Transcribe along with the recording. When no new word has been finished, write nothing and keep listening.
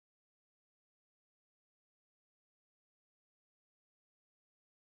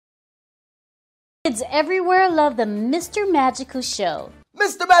Kids everywhere love the Mr. Magical show.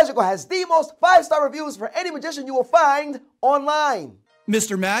 Mr. Magical has the most 5-star reviews for any magician you will find online.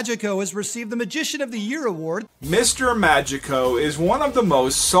 Mr. Magico has received the Magician of the Year award. Mr. Magico is one of the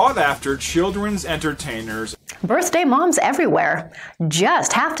most sought-after children's entertainers. Birthday moms everywhere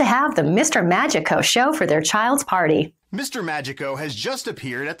just have to have the Mr. Magico show for their child's party. Mr. Magico has just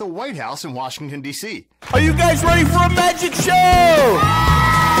appeared at the White House in Washington, D.C. Are you guys ready for a magic show?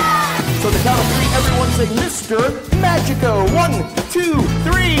 So the count of 3, everyone say Mr. Magico. 1, 2,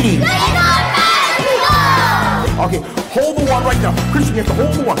 3. Okay, hold the wand right now. Christian, you have to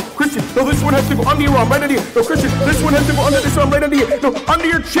hold the wand. Christian, no, this one has to go under your arm, right under here. No, Christian, this one has to go under this arm, right under here. No, under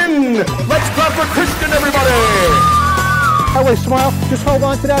your chin. Let's clap for Christian, everybody. That way, smile. Just hold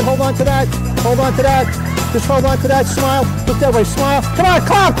on to that, hold on to that. Hold on to that. Just hold on to that, smile. Look that way, smile. Come on,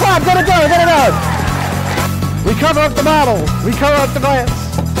 clap, clap, get it down, get it out. We cover up the bottle. We cover up the glass.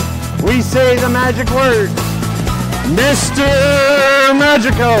 We say the magic word. Mr.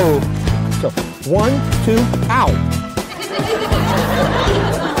 Magico. So, 1, 2, ow.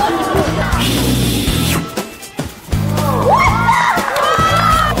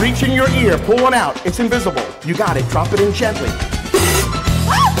 Reach in your ear, pull one out. It's invisible. You got it, drop it in gently.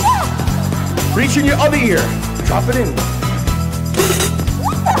 Reach in your other ear, drop it in.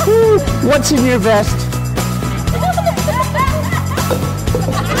 What's in your vest?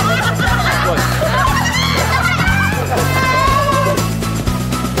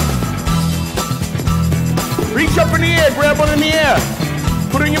 Reach up in the air, grab one in the air.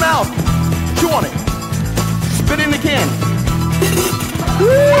 Put it in your mouth. Chew on it. Spit in the can.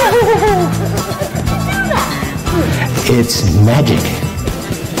 It's magic.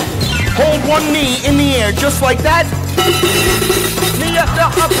 Hold one knee in the air, just like that. Knee up,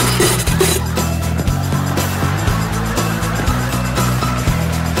 up.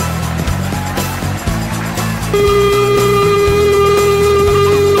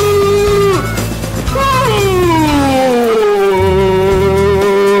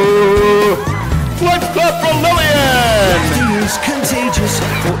 Let's clap for Lillian! Laughter is contagious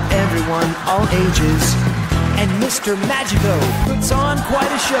for everyone, all ages. And Mr. Magico puts on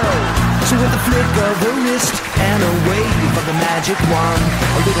quite a show. So with a flick of the wrist and a wave of the magic wand,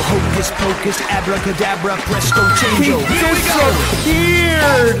 a little hocus pocus, abracadabra, presto chango. Here we go!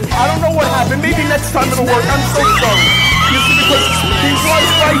 Weird! I don't know what happened. Maybe next time it'll work. I'm so sorry. You see, because he was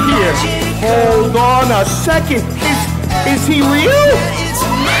right here. Hold on a second. Is he real?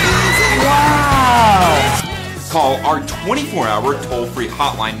 Wow! Call our 24-hour toll-free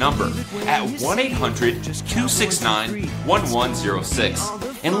hotline number at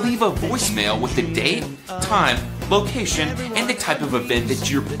 1-800-269-1106 and leave a voicemail with the date, time, location, and the type of event that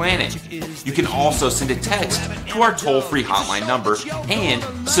you're planning. You can also send a text to our toll-free hotline number and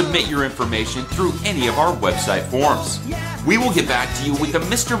submit your information through any of our website forms. We will get back to you with the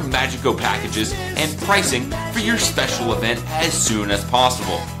Mr. Magico packages and pricing for your special event as soon as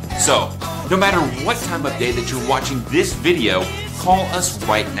possible. So, no matter what time of day that you're watching this video, call us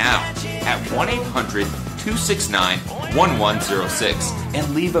right now at 1-800-269-1106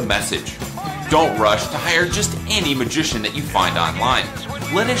 and leave a message. Don't rush to hire just any magician that you find online.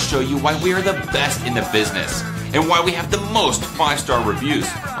 Let us show you why we are the best in the business and why we have the most 5-star reviews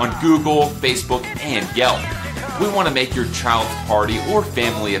on Google, Facebook, and Yelp. We want to make your child's party or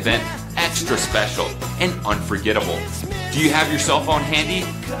family event extra special and unforgettable. Do you have your cell phone handy?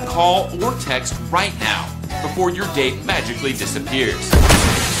 Call or text right now before your date magically disappears.